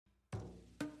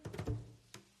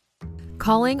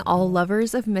Calling all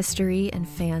lovers of mystery and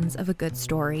fans of a good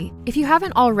story. If you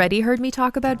haven't already heard me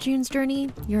talk about June's Journey,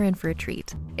 you're in for a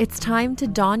treat. It's time to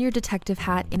don your detective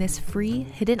hat in this free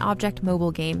hidden object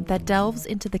mobile game that delves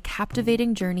into the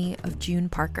captivating journey of June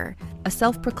Parker, a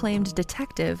self-proclaimed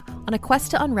detective on a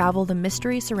quest to unravel the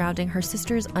mystery surrounding her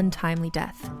sister's untimely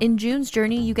death. In June's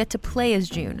Journey, you get to play as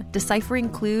June, deciphering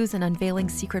clues and unveiling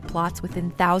secret plots within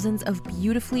thousands of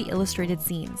beautifully illustrated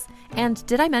scenes. And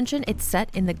did I mention it's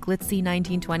set in the glitzy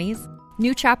 1920s?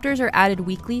 New chapters are added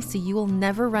weekly, so you will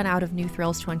never run out of new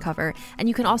thrills to uncover, and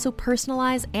you can also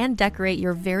personalize and decorate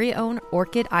your very own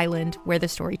Orchid Island where the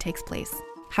story takes place.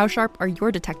 How sharp are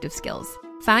your detective skills?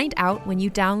 Find out when you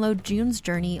download June's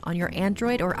Journey on your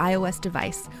Android or iOS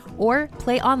device, or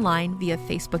play online via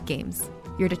Facebook Games.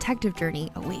 Your detective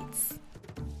journey awaits.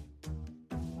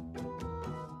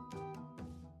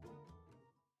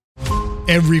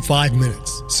 Every 5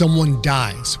 minutes, someone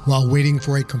dies while waiting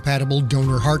for a compatible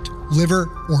donor heart, liver,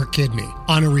 or kidney.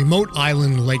 On a remote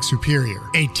island in Lake Superior,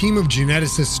 a team of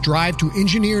geneticists strive to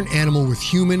engineer an animal with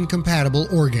human-compatible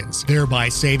organs, thereby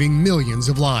saving millions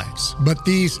of lives. But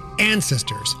these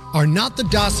ancestors are not the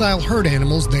docile herd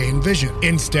animals they envision.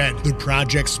 Instead, the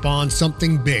project spawns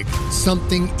something big,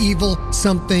 something evil,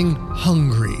 something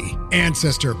hungry.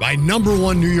 Ancestor by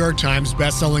 #1 New York Times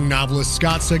bestselling novelist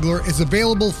Scott Sigler is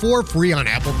available for free on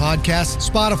Apple Podcasts,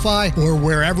 Spotify, or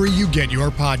wherever you get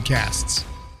your podcasts.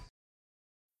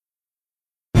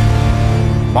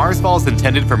 Marsfall is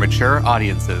intended for mature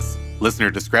audiences. Listener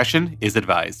discretion is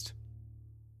advised.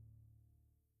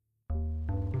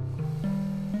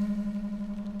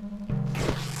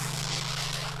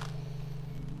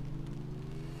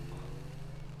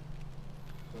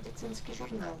 Медицинский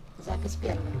журнал. Запись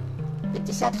 1.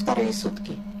 52-е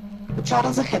сутки. У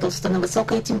Чарльза Хеддлстона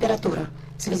высокая температура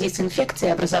в связи с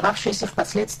инфекцией, образовавшейся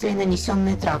впоследствии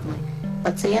нанесенной травмы.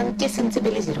 Пациент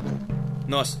десенсибилизирован.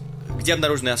 Нос. Где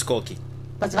обнаружены осколки?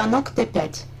 Позвонок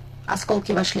Т5.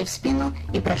 Осколки вошли в спину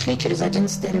и прошли через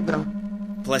 11-е ребро.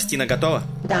 Пластина готова?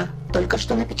 Да, только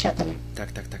что напечатали. Так.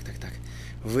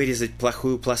 Вырезать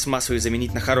плохую пластмассу и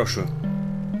заменить на хорошую.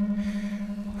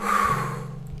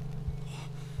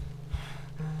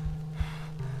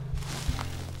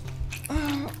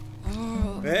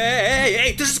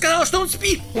 Эй, ты же сказала, что он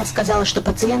спит! Я сказала, что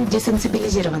пациент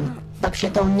десенсибилизирован.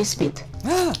 Вообще-то он не спит.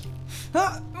 What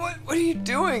are you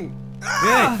doing?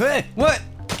 Hey! What?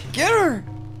 Get her!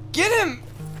 Get him!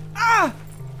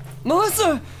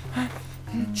 Melissa!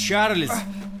 Charles!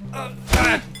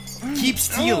 Keep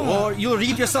still or you'll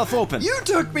rip yourself open. You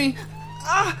took me!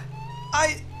 Ow!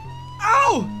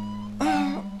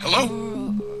 Hello?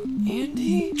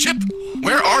 Andy? Chip,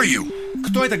 where are you?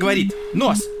 Кто это говорит?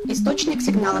 Нос! Источник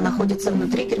сигнала находится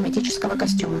внутри герметического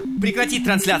костюма. Прекратить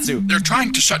трансляцию! They're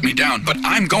trying to shut me down, but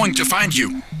I'm going to find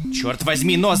you. Черт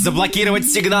возьми, Нос, заблокировать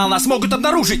сигнал, нас могут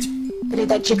обнаружить!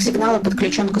 Передатчик сигнала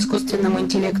подключен к искусственному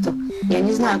интеллекту. Я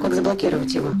не знаю, как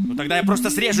заблокировать его. Ну тогда я просто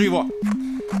срежу его.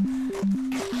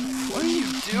 What are you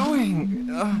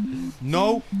doing?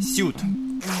 No suit.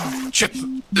 Chip,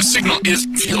 the signal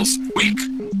feels weak.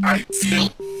 I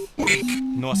feel weak.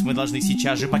 Нос, мы должны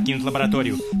сейчас же покинуть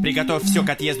лабораторию. Приготовь все к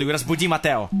отъезду и разбуди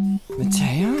Матео.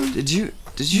 Mateo? Did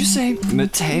you say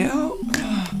Mateo?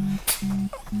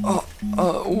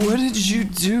 What did you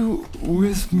do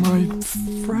with my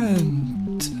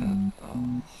friend?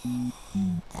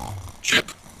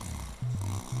 Chip.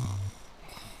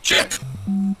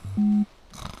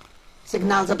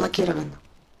 Сигнал заблокирован.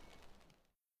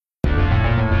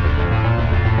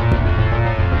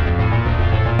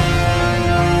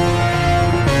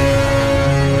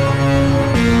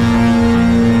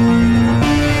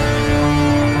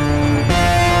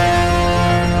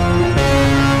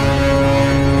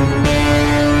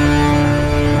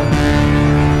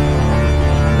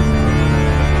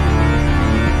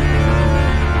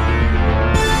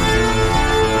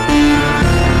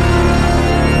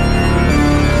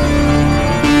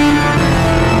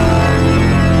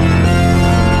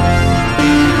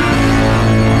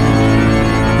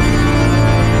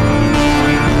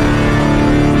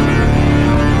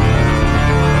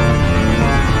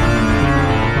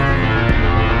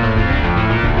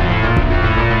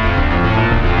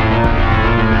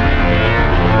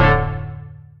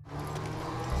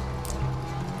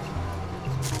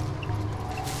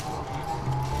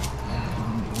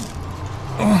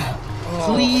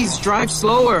 Please drive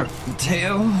slower.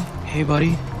 Mateo? Hey,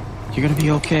 buddy. You're gonna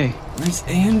be okay. Where's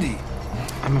Andy?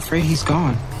 I'm afraid he's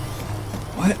gone.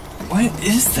 What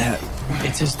is that?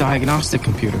 It's his diagnostic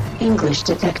computer. English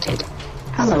detected.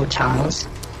 Hello, Charles.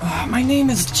 My name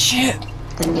is Chip.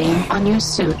 The name on your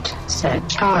suit said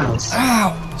Charles.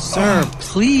 Ow! Sir,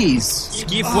 please.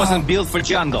 Skiff wasn't built for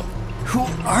jungle. Who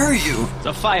are you?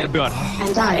 The Firebird.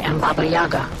 And I am Baba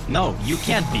Yaga. No, you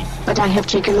can't be. But I have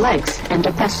chicken legs and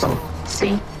a pestle.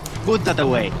 See? Put that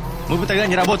away. Мы бы тогда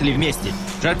не работали вместе.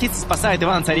 Жар-птица спасает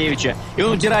Ивана-Царевича, и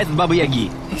он удирает от Бабы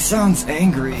Яги. He sounds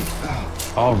angry.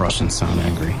 All Russians sound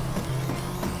angry.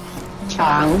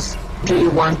 Charles, do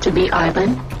you want to be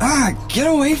Ivan? Ah, get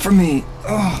away from me.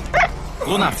 Oh,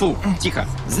 Луна, фу, тихо.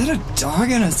 is that a dog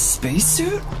in a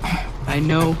spacesuit? I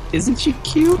know. Isn't she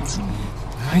cute?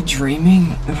 Am I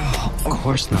dreaming? Of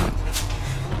course not.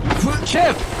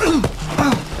 Chip!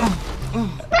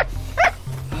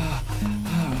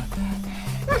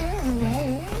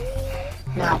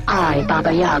 Now I,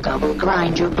 Baba Yaga, will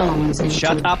grind your bones into...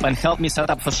 Shut up and help me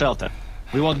set up for shelter.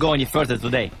 We won't go any further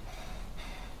today.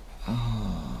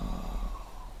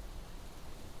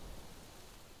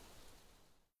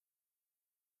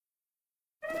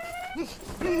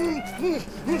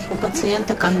 У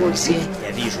пациента конвульсии.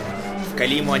 Я вижу.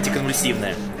 Вкали ему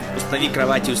антиконвульсивное. Установи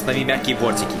кровати, установи мягкие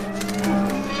бортики.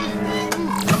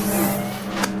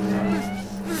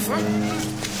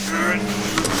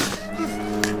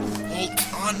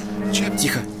 Hold on, Chip.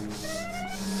 Тихо.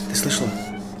 Ты слышала?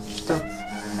 Что?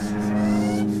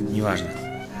 Неважно.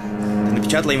 Ты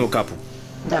напечатала ему капу?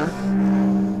 Да.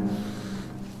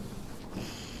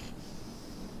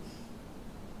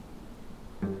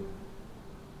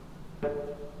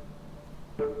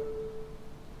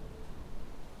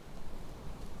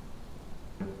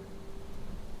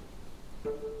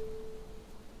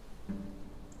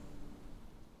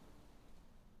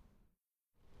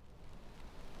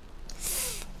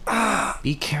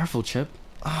 Be careful, Chip.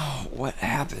 Oh, what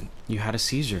happened? You had a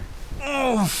seizure.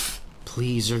 Oh,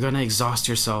 Please, you're gonna exhaust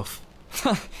yourself.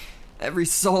 every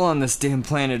soul on this damn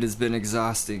planet has been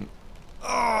exhausting.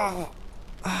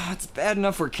 It's bad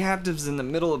enough we're captives in the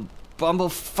middle of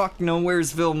bumblefuck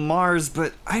nowheresville Mars,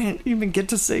 but I didn't even get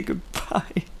to say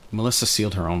goodbye. Melissa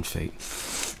sealed her own fate.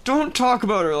 Don't talk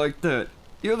about her like that.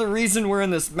 You're the reason we're in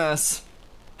this mess.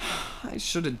 I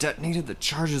should have detonated the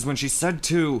charges when she said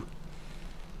to.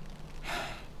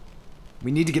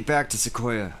 We need to get back to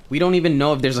Sequoia. We don't even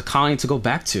know if there's a colony to go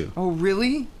back to. Oh,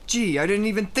 really? Gee, I didn't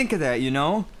even think of that, you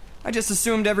know? I just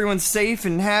assumed everyone's safe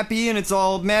and happy and it's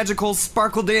all magical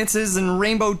sparkle dances and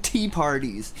rainbow tea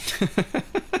parties.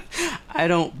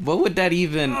 What would that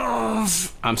even...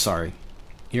 I'm sorry.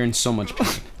 You're in so much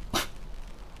pain.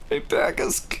 My back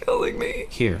is killing me.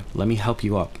 Here, let me help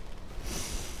you up.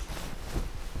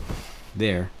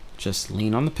 There, just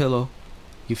lean on the pillow.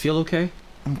 You feel okay?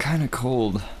 I'm kinda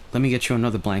cold. Let me get you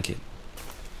another blanket.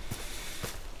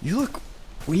 You look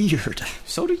weird.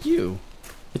 So do you.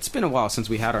 It's been a while since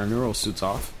we had our neural suits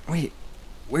off. Wait,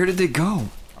 where did they go?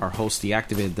 Our host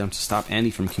deactivated them to stop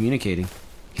Andy from communicating.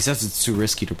 He says it's too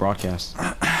risky to broadcast.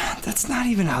 That's not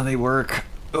even how they work.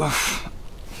 Ugh.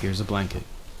 Here's a blanket.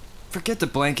 Forget the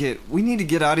blanket. We need to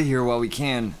get out of here while we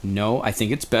can. No, I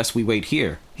think it's best we wait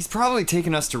here. He's probably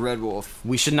taking us to Red Wolf.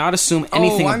 We should not assume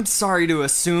anything... Oh, I'm sorry to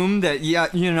assume that, yeah,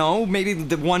 you know, maybe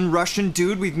the one Russian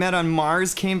dude we've met on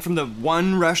Mars came from the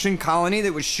one Russian colony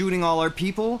that was shooting all our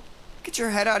people. Get your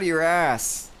head out of your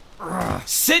ass. Ugh.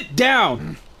 Sit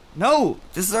down! No,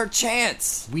 this is our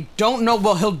chance. We don't know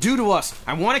what he'll do to us.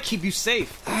 I want to keep you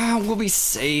safe. We'll be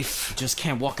safe. Just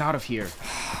can't walk out of here.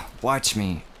 Watch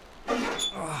me.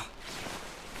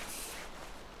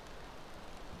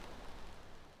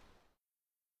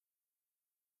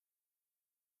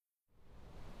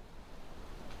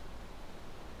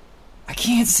 I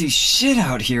can't see shit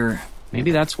out here.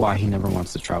 Maybe that's why he never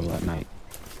wants to travel at night.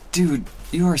 Dude,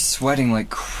 you are sweating like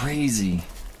crazy.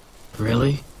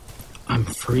 Really? I'm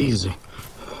freezing.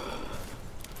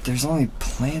 There's only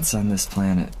plants on this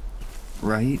planet,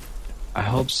 right? I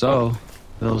hope so.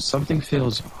 Though something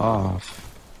feels off.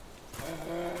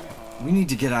 We need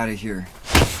to get out of here.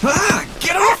 Ah!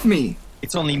 Get off me!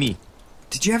 It's only me.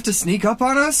 Did you have to sneak up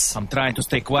on us? I'm trying to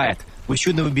stay quiet. We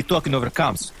shouldn't be talking over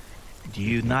comms. Do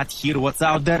you not hear what's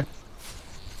out there?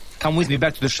 Come with me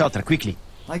back to the shelter, quickly.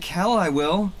 Like hell I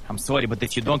will. I'm sorry, but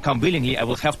if you don't come willingly, I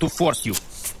will have to force you.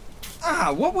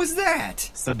 Ah, what was that?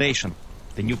 Sedation.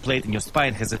 The new plate in your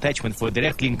spine has attachment for a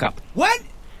direct link up. What?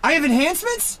 I have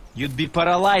enhancements? You'd be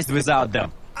paralyzed without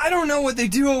them. I don't know what they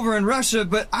do over in Russia,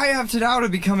 but I opted out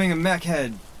of becoming a mech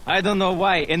head. I don't know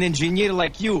why an engineer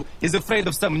like you is afraid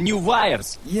of some new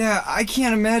wires. Yeah, I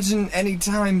can't imagine any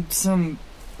time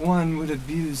someone would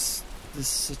abuse this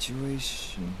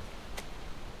situation.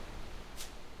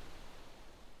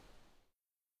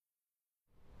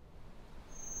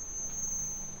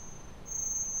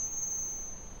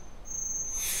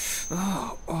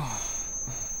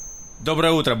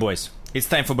 Доброе утро, boys. It's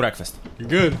time for breakfast.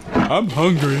 Good. I'm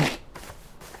hungry.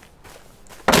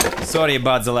 Sorry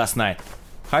about the last night.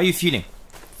 How are you feeling?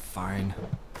 Fine.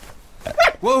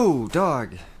 Whoa,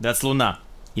 dog. That's Luna.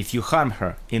 If you harm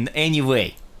her in any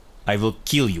way, I will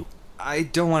kill you. I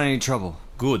don't want any trouble.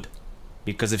 Good.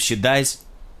 Because if she dies,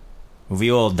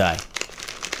 we all die.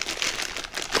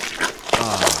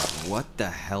 What the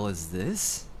hell is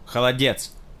this? Холодец.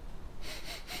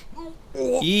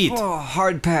 Eat. Oh,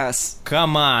 hard pass.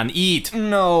 Come on, eat.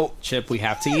 No. Chip, we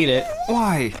have to eat it.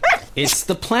 Why? It's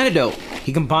the plantidote.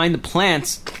 He combined the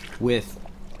plants with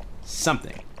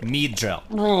something. Meat gel.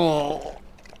 Oh.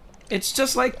 It's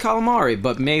just like calamari,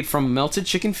 but made from melted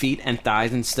chicken feet and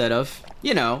thighs instead of,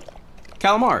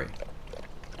 calamari.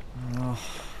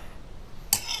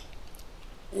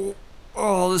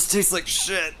 Oh, this tastes like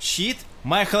shit. Shit?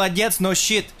 My холодец no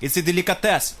shit. It's a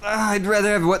delicatessen. I'd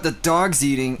rather have what the dog's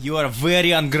eating. You are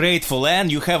very ungrateful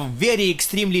and you have a very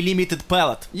extremely limited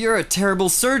palate. You're a terrible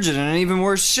surgeon and an even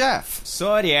worse chef.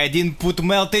 Sorry, I didn't put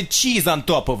melted cheese on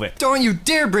top of it. Don't you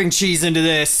dare bring cheese into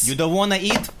this. You don't wanna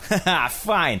eat? Haha,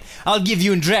 fine. I'll give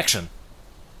you injection.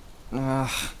 No,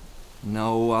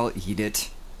 I'll eat it.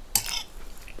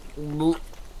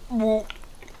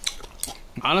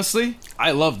 Honestly,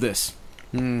 I love this.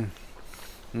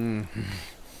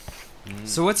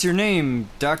 So what's your name,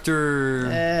 Dr.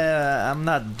 I'm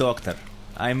not doctor.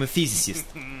 I'm a physicist.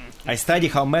 I study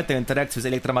how matter interacts with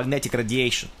electromagnetic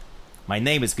radiation. My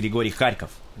name is Grigory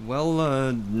Kharkov.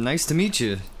 Well, nice to meet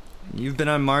you. You've been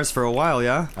on Mars for a while,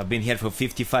 yeah? I've been here for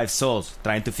 55 sols,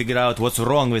 trying to figure out what's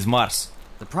wrong with Mars.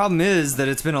 The problem is that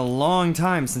it's been a long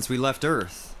time since we left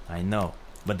Earth. I know,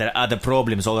 but there are other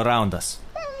problems all around us.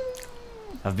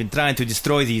 I've been trying to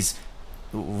destroy these...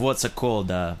 What's it called?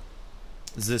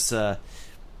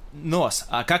 Нос.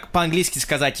 А как по-английски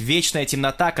сказать вечная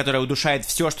темнота, которая удушает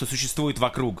все, что существует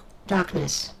вокруг?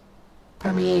 Darkness.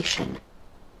 Permeation.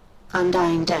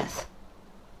 Undying death.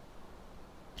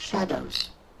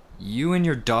 Shadows. You and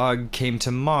your dog came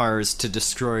to Mars to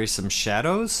destroy some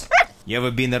shadows? You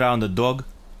ever been around a dog?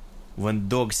 When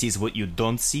dog sees what you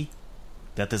don't see,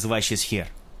 that is why she's here.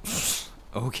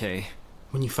 Okay.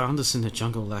 When you found us in the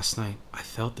jungle last night, I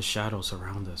felt the shadows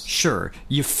around us. Sure,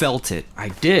 you felt it. I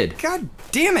did. God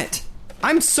damn it!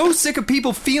 I'm so sick of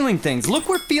people feeling things. Look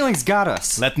where feelings got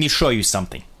us. Let me show you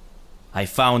something. I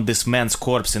found this man's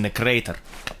corpse in a crater.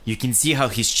 You can see how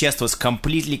his chest was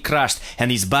completely crushed and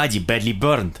his body badly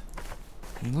burned.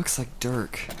 He looks like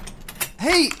Dirk.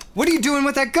 Hey, what are you doing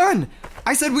with that gun?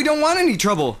 I said we don't want any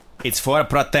trouble. It's for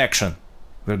protection.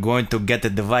 We're going to get a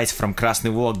device from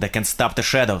Krasny Volk that can stop the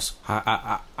shadows.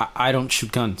 I don't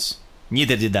shoot guns.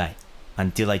 Neither did I,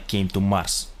 until I came to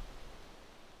Mars.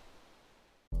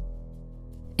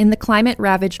 In the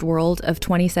climate-ravaged world of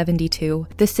 2072,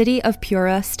 the city of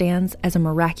Pura stands as a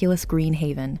miraculous green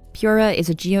haven. Pura is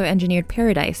a geoengineered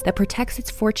paradise that protects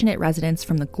its fortunate residents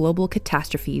from the global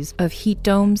catastrophes of heat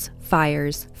domes,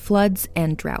 fires, floods,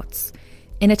 and droughts.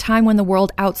 In a time when the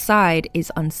world outside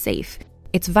is unsafe,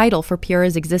 it's vital for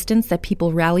Pura's existence that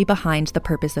people rally behind the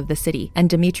purpose of the city, and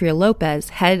Demetria Lopez,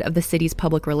 head of the city's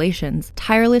public relations,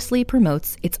 tirelessly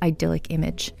promotes its idyllic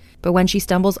image. But when she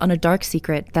stumbles on a dark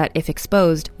secret that, if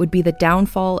exposed, would be the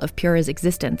downfall of Pura's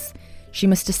existence, she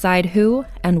must decide who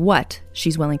and what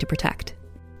she's willing to protect.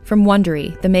 From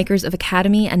Wondery, the makers of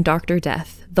Academy and Dr.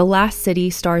 Death, The Last City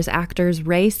stars actors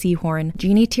Ray Seahorn,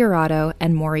 Jeannie Tirado,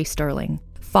 and Maury Sterling.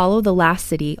 Follow The Last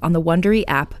City on the Wondery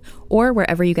app or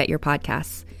wherever you get your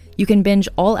podcasts. You can binge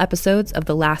all episodes of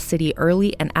The Last City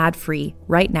early and ad-free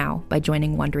right now by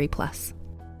joining Wondery Plus.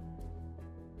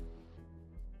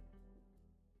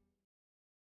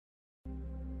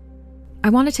 I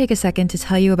want to take a second to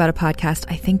tell you about a podcast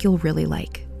I think you'll really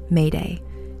like, Mayday.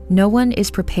 No one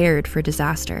is prepared for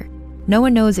disaster. No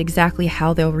one knows exactly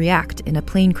how they'll react in a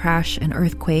plane crash, an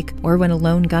earthquake, or when a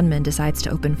lone gunman decides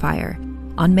to open fire.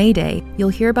 On Mayday, you'll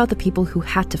hear about the people who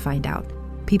had to find out,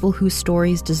 people whose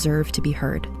stories deserve to be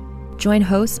heard. Join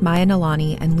hosts Maya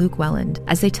Nalani and Luke Welland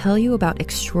as they tell you about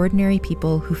extraordinary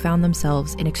people who found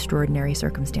themselves in extraordinary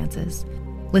circumstances.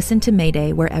 Listen to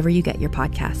Mayday wherever you get your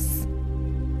podcasts.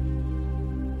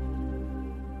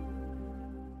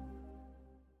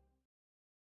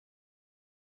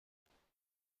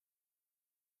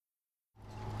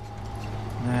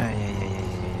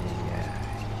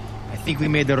 I think we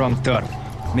made the wrong turn.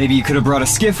 Maybe you could have brought a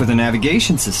skiff with a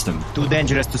navigation system. Too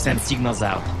dangerous to send signals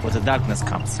out when the darkness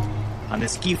comes. On the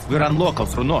skiff, we run local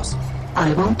through Nos.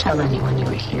 I won't tell anyone you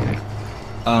were here.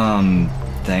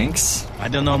 Thanks? I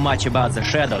don't know much about the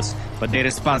shadows, but they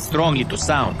respond strongly to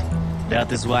sound.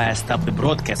 That is why I stopped the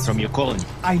broadcast from your colony.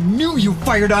 I knew you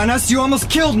fired on us! You almost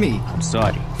killed me! I'm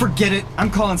sorry. Forget it. I'm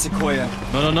calling Sequoia.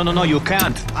 No, you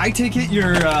can't. I take it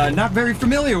you're not very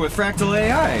familiar with Fractal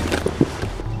AI.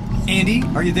 Andy,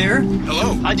 are you there?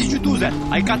 Hello? How did you do that?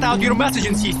 I cut out your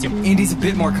messaging system. Andy's a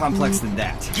bit more complex than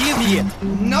that. Give me it.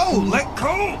 No, let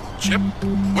go! Chip,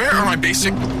 where are my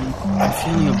basic... I'm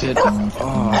feeling a bit...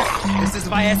 This is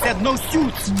why I said no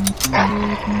suits.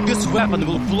 This weapon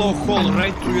will blow a hole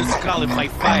right through your skull if I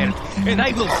fire it. And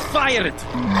I will fire it.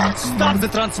 Stop the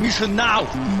transmission now.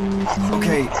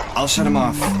 Okay, I'll shut him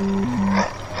off.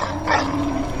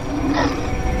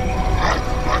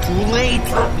 Too late.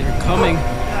 They're coming.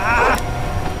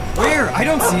 Where? I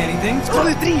don't see anything.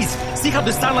 Through the trees. See how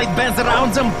the starlight bends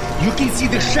around them? You can see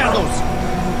the shadows.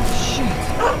 Shit.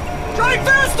 Drive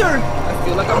faster! I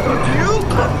feel like I'm gonna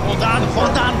puke.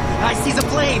 Hold on. I see the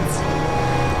planes.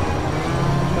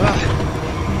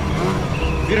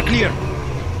 We're clear.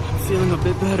 I'm feeling a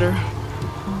bit better.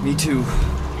 Me too.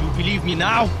 You believe me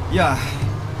now? Yeah.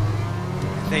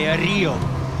 They are real.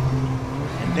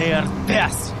 And they are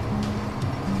death.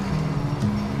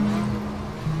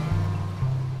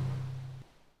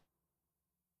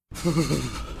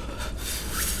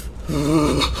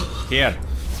 Here.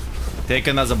 Take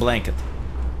another blanket.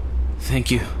 Thank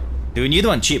you. Do you need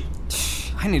one, Chip?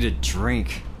 I need a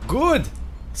drink. Good.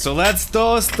 So let's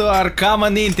toast to our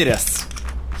common interests.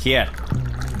 Here.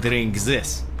 Drink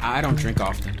this. I don't drink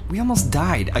often. We almost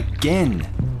died again.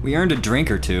 We earned a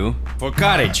drink or two. For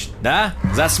courage, да?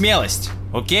 За смелость.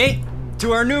 Okay?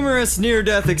 To our numerous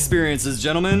near-death experiences,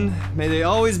 gentlemen, may they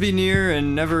always be near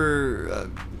and never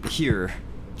here.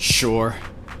 Sure.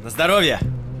 На здоровье.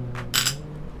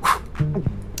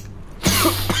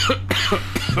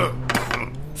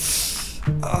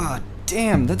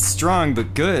 Damn, that's strong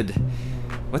but good.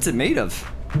 What's it made of?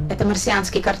 Это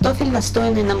марсианский картофель,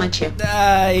 настоянный на моче.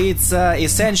 It's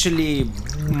essentially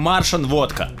Martian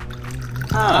vodka.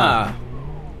 Ah.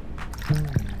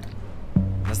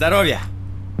 На здоровье.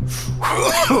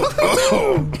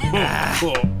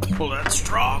 That's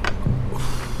strong.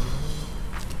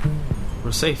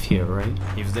 We're safe here, right?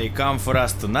 If they come for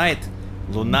us tonight,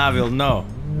 Luna will know.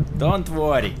 Don't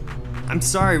worry. I'm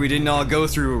sorry we didn't all go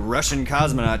through Russian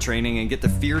cosmonaut training and get the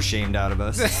fear shamed out of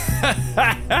us.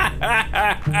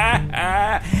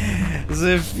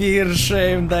 The fear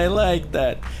shamed, I like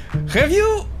that. Have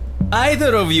you,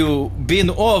 either of you, been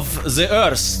off the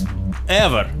Earth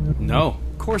ever? No.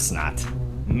 Of course not.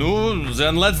 No,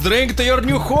 then let's drink to your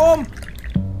new home.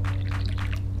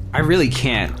 I really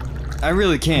can't. I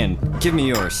really can. Give me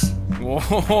yours.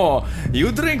 Oh,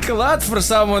 you drink a lot for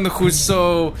someone who's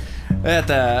so...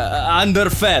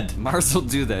 underfed. Mars will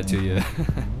do that to you.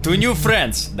 Two new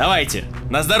friends. Давайте.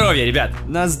 На здоровье, ребят.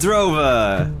 На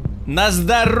здорово. На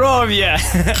здоровье.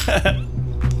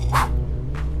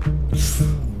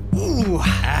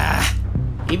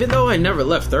 Even though I never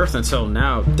left Earth until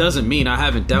now, doesn't mean I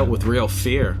haven't dealt with real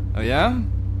fear. Oh yeah?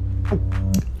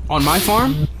 On my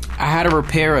farm, I had to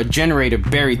repair a generator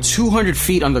buried 200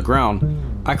 feet underground.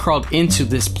 I crawled into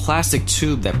this plastic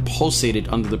tube that pulsated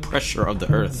under the pressure of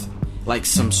the earth, like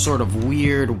some sort of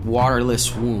weird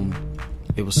waterless womb.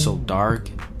 It was so dark,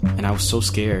 and I was so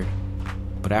scared.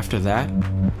 But after that,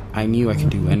 I knew I could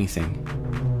do anything.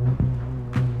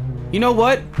 You know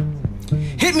what?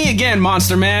 Hit me again,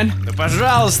 Monster Man! Да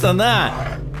пожалуйста, на!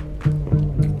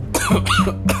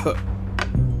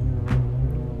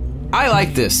 I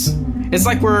like this. It's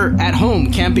like we're at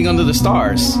home camping under the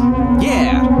stars.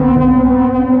 Yeah!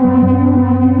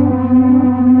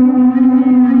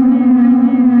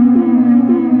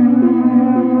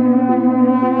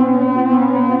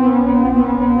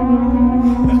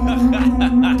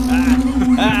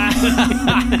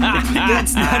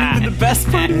 That's not even the best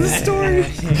part of the story.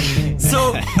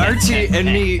 So, Archie and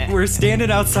me were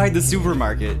standing outside the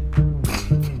supermarket.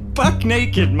 Buck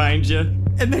naked, mind you.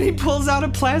 And then he pulls out a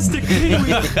plastic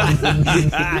pinwheel.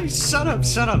 Shut up.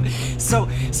 So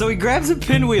he grabs a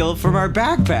pinwheel from our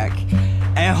backpack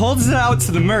and holds it out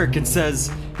to the Merc and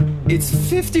says, "It's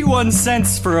 51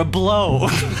 cents for a blow."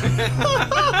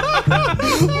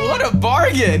 What a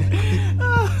bargain!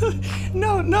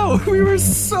 No, we were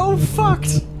so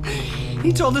fucked.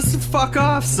 He told us to fuck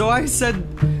off, so I said,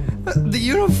 the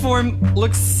uniform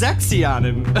looks sexy on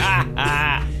him.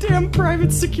 Damn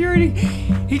private security.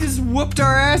 He just whooped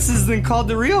our asses, then called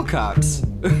the real cops.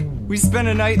 We spent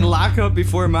a night in lockup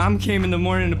before Mom came in the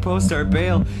morning to post our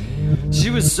bail. She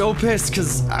was so pissed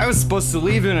because I was supposed to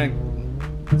leave in a...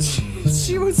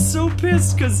 She was so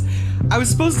pissed because I was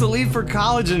supposed to leave for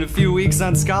college in a few weeks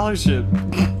on scholarship.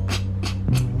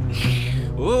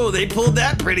 Oh, they pulled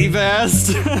that pretty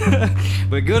fast.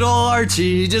 But good old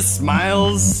Archie, he just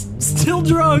smiles, still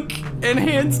drunk, and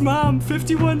hands Mom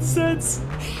 51 cents.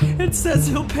 It says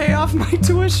he'll pay off my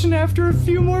tuition after a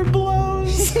few more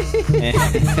blows.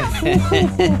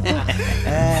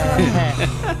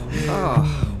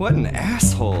 Oh, what an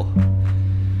asshole.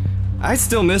 I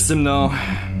still miss him, though.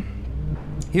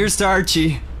 Here's to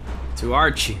Archie. To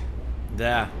Archie.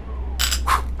 Da.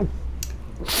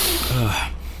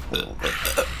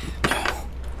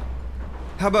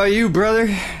 How about you, brother?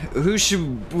 Who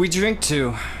should we drink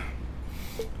to?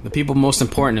 The people most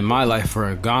important in my life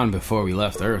were gone before we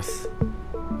left Earth.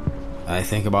 I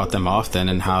think about them often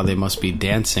and how they must be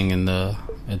dancing in the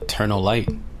eternal light.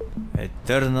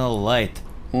 Eternal light.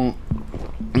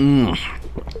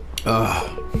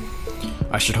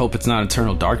 I should hope it's not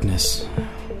eternal darkness.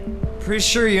 Pretty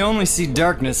sure you only see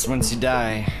darkness once you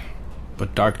die.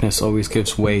 But darkness always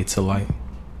gives way to light.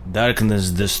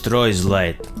 Darkness destroys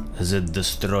light as it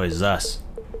destroys us.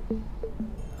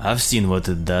 I've seen what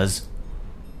it does.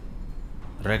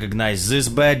 Recognize this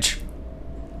badge?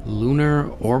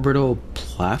 Lunar orbital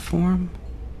platform?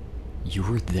 You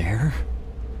were there?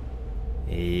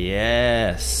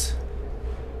 Yes.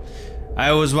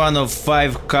 I was one of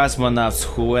 5 cosmonauts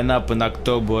who went up in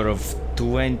October of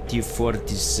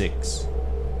 2046.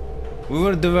 We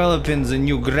were developing the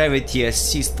new gravity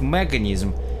assist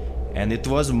mechanism, and it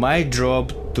was my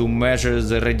job to measure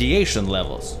the radiation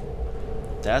levels.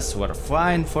 Tests were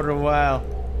fine for a while,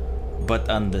 but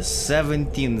on the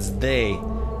 17th day,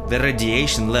 the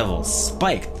radiation levels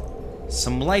spiked.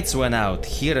 Some lights went out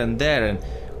here and there, and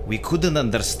we couldn't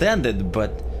understand it,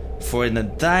 but for an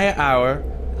entire hour,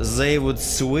 they would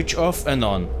switch off and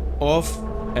on, off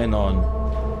and on,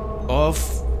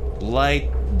 off,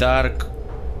 light, dark,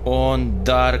 on,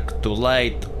 dark to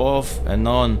light, off and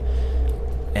on.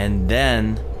 And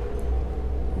then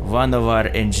one of our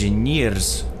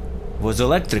engineers was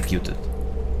electrocuted.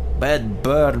 Bad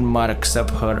burn marks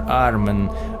up her arm and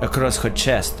across her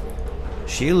chest.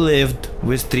 She lived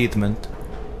with treatment,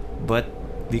 but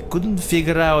we couldn't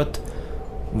figure out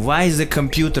why the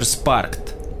computer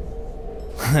sparked.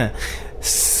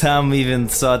 Some even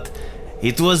thought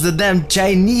it was the damn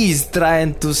Chinese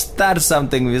trying to start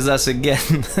something with us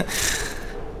again.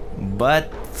 But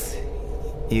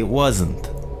it wasn't.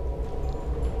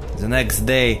 The next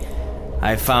day,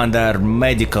 I found our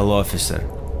medical officer.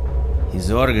 His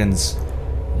organs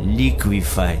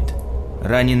liquefied,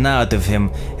 running out of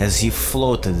him as he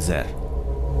floated there.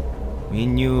 We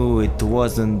knew it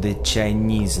wasn't the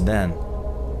Chinese then.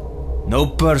 No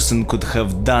person could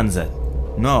have done that.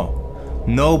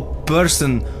 No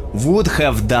person would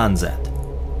have done that.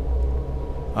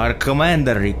 Our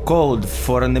commander recalled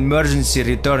for an emergency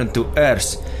return to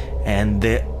Earth, and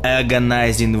the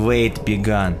agonizing wait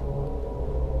began.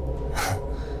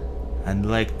 I'd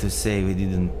like to say we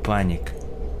didn't panic,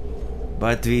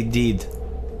 but we did.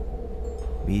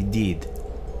 We did.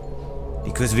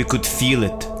 Because we could feel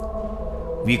it.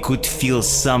 We could feel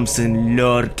something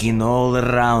lurking all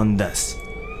around us,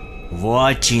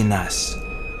 watching us,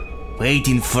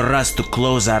 waiting for us to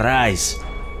close our eyes.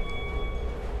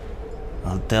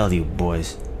 I'll tell you,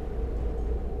 boys,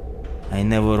 I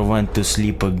never went to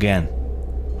sleep again.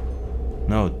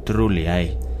 No, truly,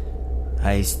 I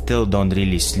still don't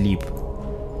really sleep,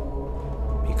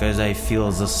 because I feel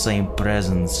the same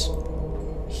presence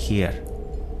here,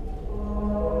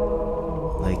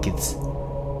 like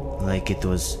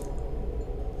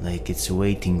it's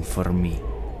waiting for me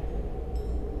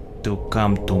to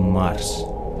come to Mars.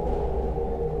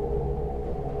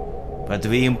 But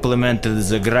we implemented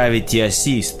the gravity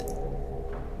assist,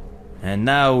 and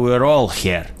now we're all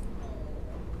here.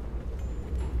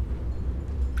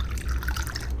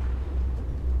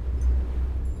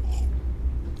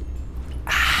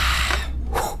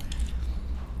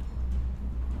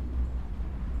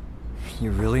 You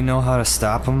really know how to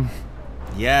stop him?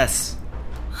 Yes.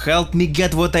 Help me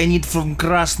get what I need from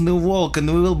Krasny Volk, and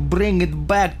we will bring it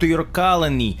back to your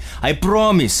colony. I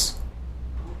promise.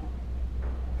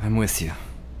 I'm with you.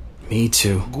 Me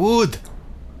too. Good.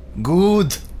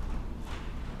 Good.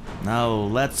 Now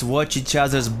let's watch each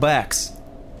other's backs.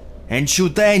 And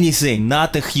shoot anything,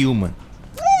 not a human.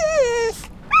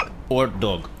 Or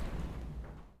dog.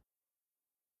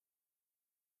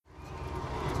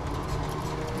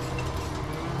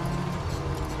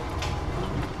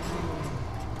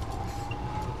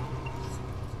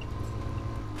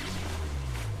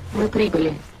 Мы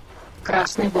прибыли.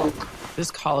 Красный Волк. This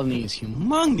colony is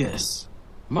humongous.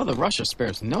 Mother Russia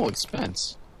spares no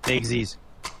expense. Take these.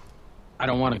 I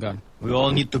don't want a gun. We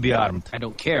all need to be armed. I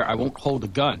don't care. I won't hold a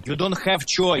gun. You don't have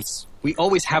choice. We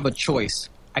always have a choice.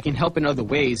 I can help in other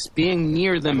ways. Being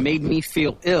near them made me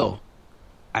feel ill.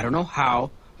 I don't know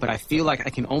how, but I feel like I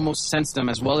can almost sense them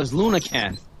as well as Luna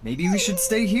can. Maybe we should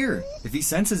stay here. If he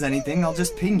senses anything, I'll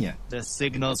just ping you. The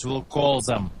signals will call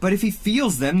them. But if he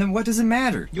feels them, then what does it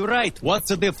matter? You're right. What's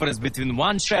the difference between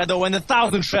one shadow and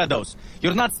 1,000 shadows?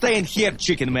 You're not staying here,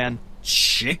 Chicken Man.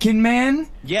 Chicken Man?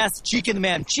 Yes, Chicken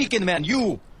Man,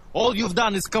 you! All you've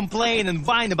done is complain and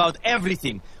whine about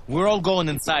everything. We're all going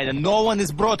inside and no one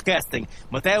is broadcasting.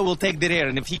 Mateo will take the rear,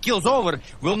 and if he kills over,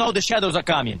 we'll know the shadows are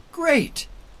coming. Great!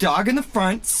 Dog in the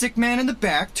front, sick man in the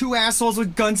back, 2 assholes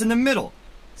with guns in the middle.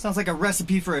 Sounds like a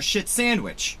recipe for a shit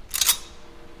sandwich.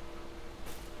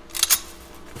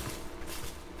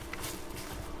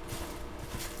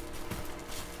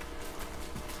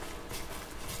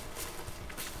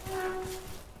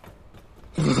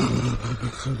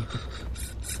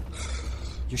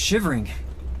 You're shivering.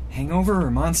 Hangover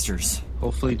or monsters?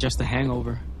 Hopefully just a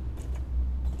hangover.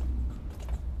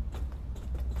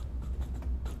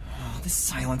 Oh, this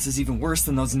silence is even worse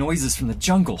than those noises from the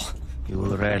jungle. You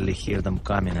will rarely hear them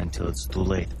coming until it's too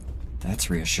late. That's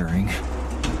reassuring.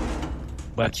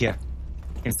 Back here.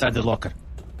 Inside the locker.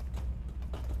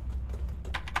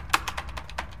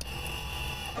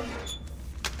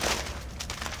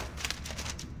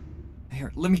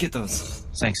 Here, let me get those.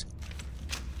 Thanks.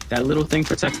 That little thing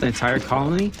protects the entire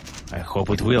colony? I hope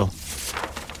it will.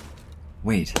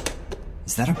 Wait,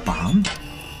 is that a bomb?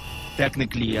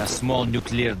 Technically a small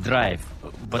nuclear drive,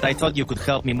 but I thought you could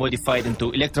help me modify it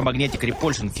into electromagnetic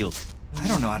repulsion field. I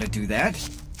don't know how to do that.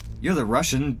 You're the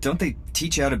Russian. Don't they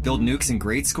teach you how to build nukes in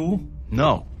grade school?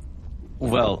 No.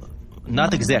 Well,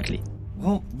 not exactly.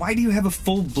 Well, why do you have a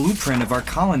full blueprint of our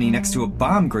colony next to a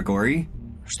bomb, Grigory?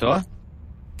 Что?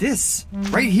 This.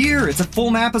 Right here. It's a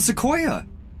full map of Sequoia.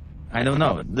 I don't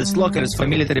know. This locker is for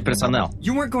military personnel.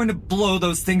 You weren't going to blow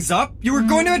those things up. You were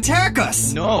going to attack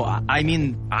us. No, I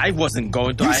mean, I wasn't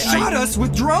going to. You shot us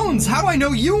with drones. How do I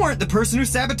know you weren't the person who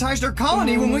sabotaged our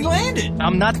colony when we landed?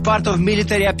 I'm not part of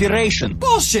military operation.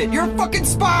 Bullshit. You're a fucking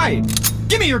spy.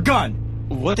 Give me your gun.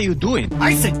 What are you doing?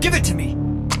 I said give it to me.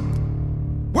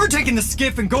 We're taking the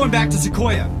skiff and going back to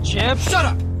Sequoia. Chip? Shut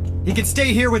up. He can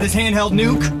stay here with his handheld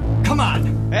nuke. Come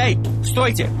on. Hey,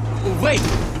 стойте. Wait.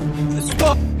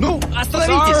 Stop. No,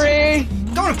 остановитесь. Sorry.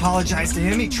 Don't apologize to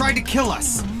him. He tried to kill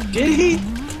us. Did he?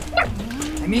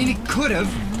 I mean, he could have.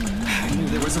 I knew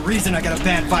there was a reason I got a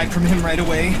bad vibe from him right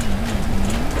away.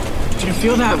 Did you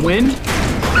feel that wind?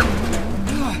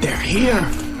 They're here.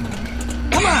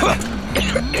 Come on.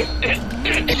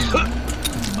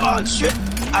 Oh, shit.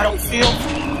 I don't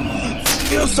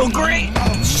feel so great.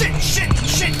 Oh, shit.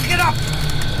 Get up.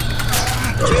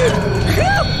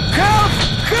 Help!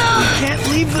 We can't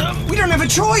leave them. We don't have a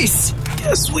choice.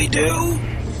 Yes, we do.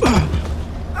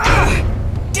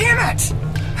 Damn it.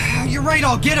 You're right,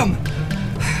 I'll get him.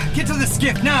 Get to the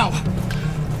skiff now.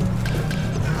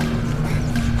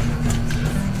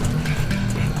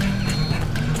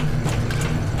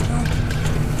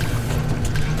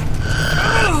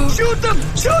 Shoot them!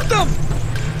 Shoot them!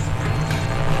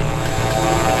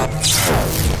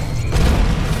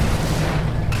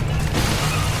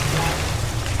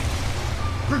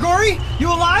 Grigory, you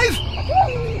alive?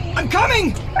 I'm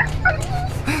coming!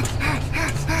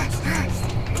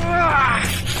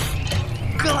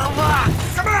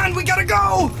 Come on, we gotta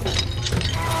go!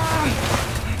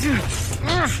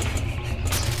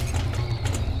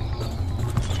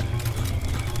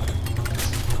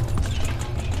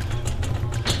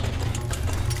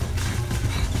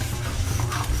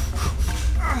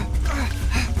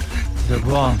 The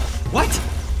bomb. What?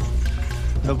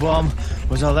 The bomb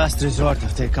was our last resort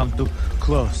if they come too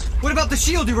close. What about the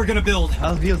shield you were gonna build?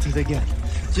 I'll build it again.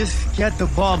 Just get the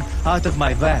bomb out of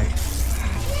my bag.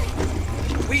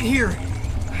 Wait here.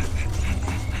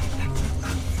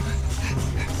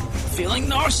 Feeling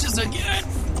nauseous again.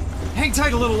 Hang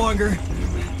tight a little longer.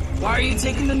 Why are you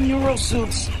taking the neural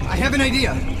suits? I have an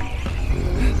idea.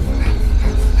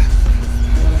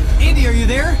 Andy, are you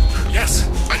there? Yes,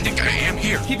 I think I am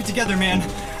here. Keep it together, man.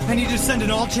 I need to send an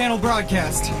all-channel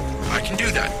broadcast. I can do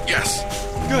that, yes.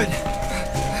 Good.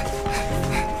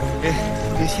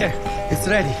 It's here. It's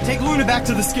ready. Take Luna back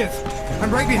to the skiff.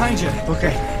 I'm right behind you.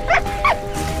 Okay.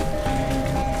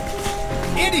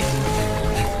 Andy!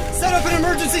 Set up an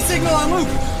emergency signal on loop.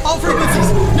 All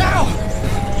frequencies. Now!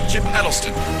 Chip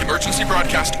Edelson, emergency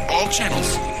broadcast, all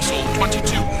channels. Sol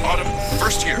 22, autumn,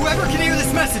 first year. Whoever can hear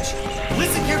this message,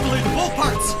 listen carefully to both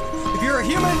parts. If you're a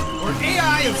human or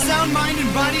AI of sound mind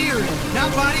and body or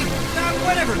not body,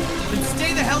 whatever, then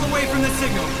stay the hell away from this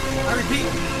signal. I repeat,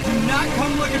 do not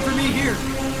come looking for me here.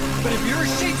 But if you're a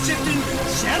shape-shifting,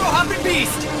 shadow-hopping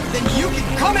beast, then you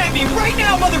can come at me right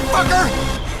now, motherfucker!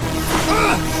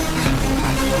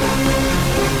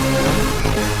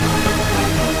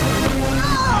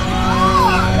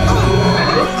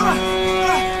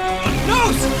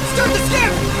 Nose! Start the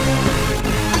skip!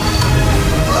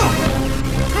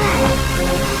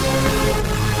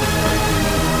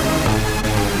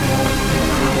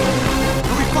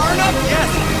 Are we far enough?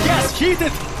 Yes, keep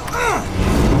it!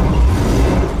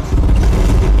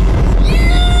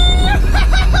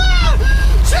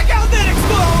 Check out that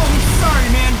explosion! Sorry,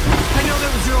 man. I know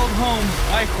that was your old home.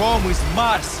 My home is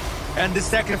Mars, and the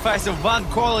sacrifice of one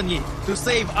colony to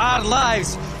save our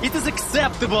lives, it is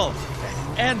acceptable.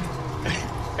 And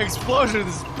explosion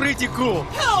is pretty cool.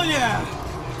 Hell yeah!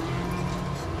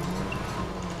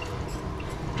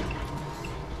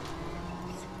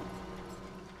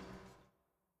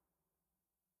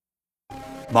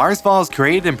 Marsfall is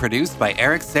created and produced by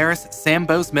Eric Saris, Sam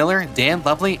Bose-Miller, Dan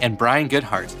Lovely, and Brian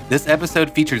Goodhart. This episode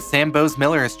featured Sam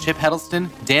Bose-Miller as Chip Heddleston,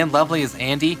 Dan Lovely as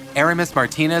Andy, Aramis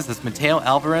Martinez as Mateo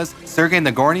Alvarez, Sergei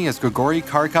Nagorny as Grigory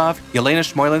Kharkov, Yelena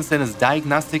Schmoylinson as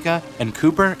Diagnostica, and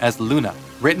Cooper as Luna.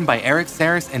 Written by Eric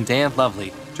Saris and Dan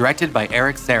Lovely. Directed by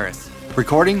Eric Saris.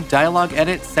 Recording, dialogue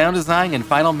edit, sound design, and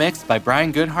final mix by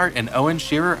Brian Goodhart and Owen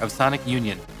Shearer of Sonic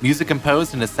Union. Music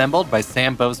composed and assembled by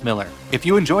Sam Bose-Miller. If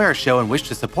you enjoy our show and wish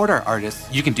to support our artists,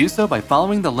 you can do so by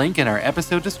following the link in our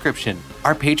episode description.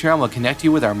 Our Patreon will connect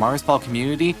you with our Marsfall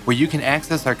community, where you can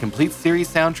access our complete series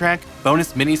soundtrack,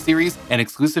 bonus mini-series, and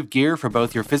exclusive gear for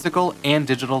both your physical and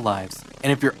digital lives.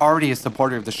 And if you're already a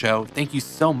supporter of the show, thank you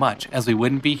so much, as we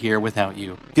wouldn't be here without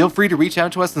you. Feel free to reach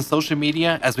out to us on social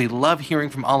media, as we love hearing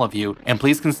from all of you, and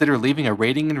please consider leaving a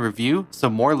rating and review so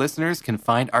more listeners can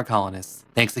find our colonists.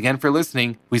 Thanks again for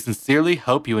listening. We sincerely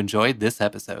hope you enjoyed this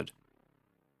episode.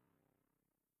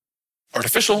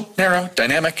 Artificial Narrow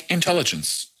Dynamic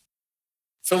Intelligence.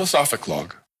 Philosophic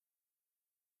Log.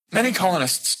 Many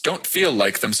colonists don't feel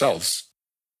like themselves.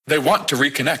 They want to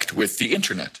reconnect with the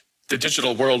internet, the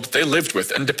digital world they lived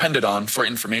with and depended on for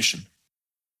information.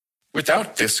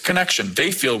 Without this connection,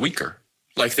 they feel weaker,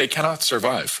 like they cannot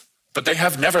survive, but they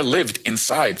have never lived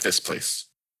inside this place.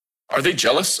 Are they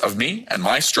jealous of me and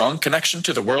my strong connection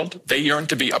to the world they yearn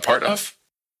to be a part of?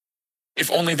 If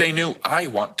only they knew I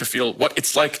want to feel what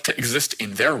it's like to exist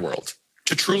in their world,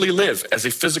 to truly live as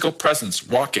a physical presence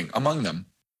walking among them.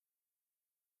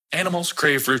 Animals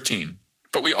crave routine,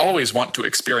 but we always want to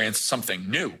experience something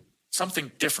new,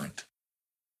 something different.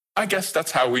 I guess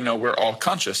that's how we know we're all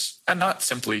conscious and not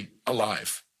simply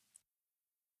alive.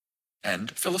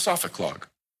 End philosophic log.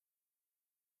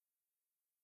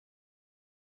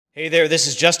 Hey there, this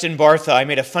is Justin Bartha. I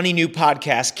made a funny new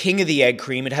podcast, King of the Egg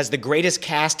Cream. It has the greatest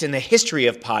cast in the history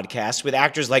of podcasts with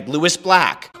actors like Louis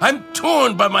Black. I'm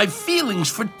torn by my feelings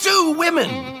for two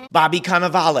women. Bobby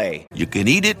Cannavale. You can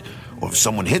eat it, or if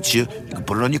someone hits you, you can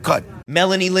put it on your cut.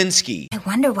 Melanie Linsky. I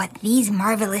wonder what these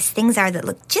marvelous things are that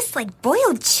look just like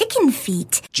boiled chicken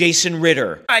feet. Jason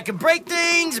Ritter. I can break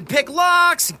things and pick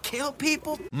locks and kill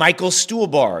people. Michael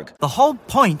Stuhlbarg. The whole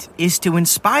point is to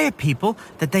inspire people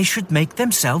that they should make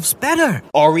themselves better.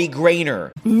 Ari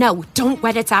Grainer. No, don't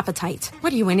whet its appetite.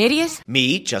 What are you, an idiot?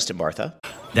 Me, Justin Bartha.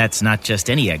 That's not just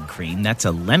any egg cream, that's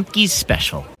a Lemke's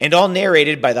special. And all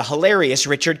narrated by the hilarious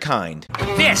Richard Kind.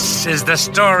 This is the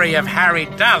story of Harry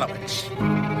Dalowitz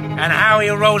and how he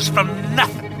rose from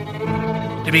nothing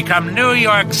to become New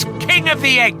York's King of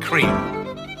the Egg Cream.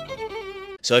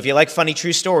 So if you like funny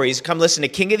true stories, come listen to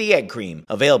King of the Egg Cream,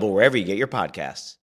 available wherever you get your podcasts.